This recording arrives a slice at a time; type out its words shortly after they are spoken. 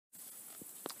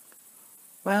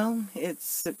Well, it's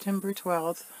September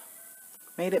 12th.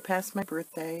 Made it past my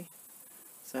birthday.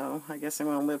 So I guess I'm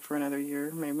going to live for another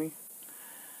year, maybe.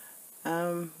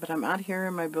 But I'm out here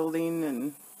in my building,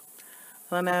 and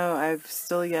I don't know, I've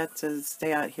still yet to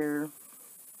stay out here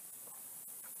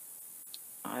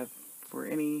for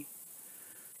any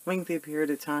lengthy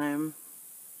period of time.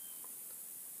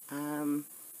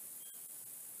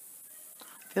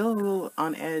 Feel a little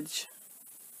on edge.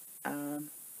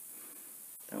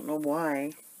 Don't know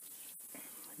why.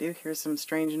 I do hear some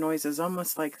strange noises,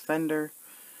 almost like thunder,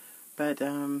 but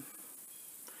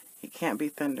it can't be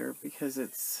thunder because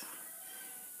it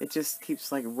just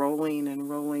keeps like rolling and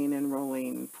rolling and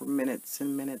rolling for minutes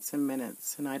and minutes and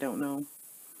minutes, and I don't know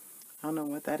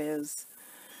what that is.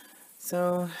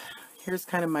 So here's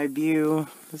kind of my view.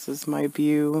 This is my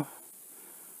view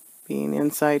being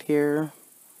inside here.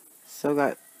 Still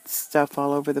got stuff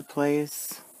all over the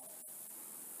place,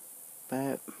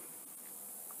 but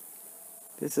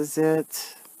this is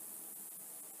it.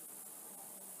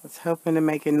 I was hoping to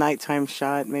make a nighttime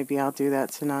shot. Maybe I'll do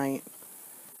that tonight.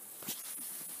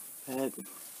 But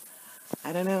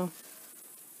I don't know.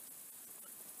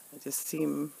 I just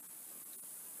seem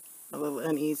a little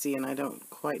uneasy, and I don't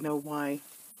quite know why.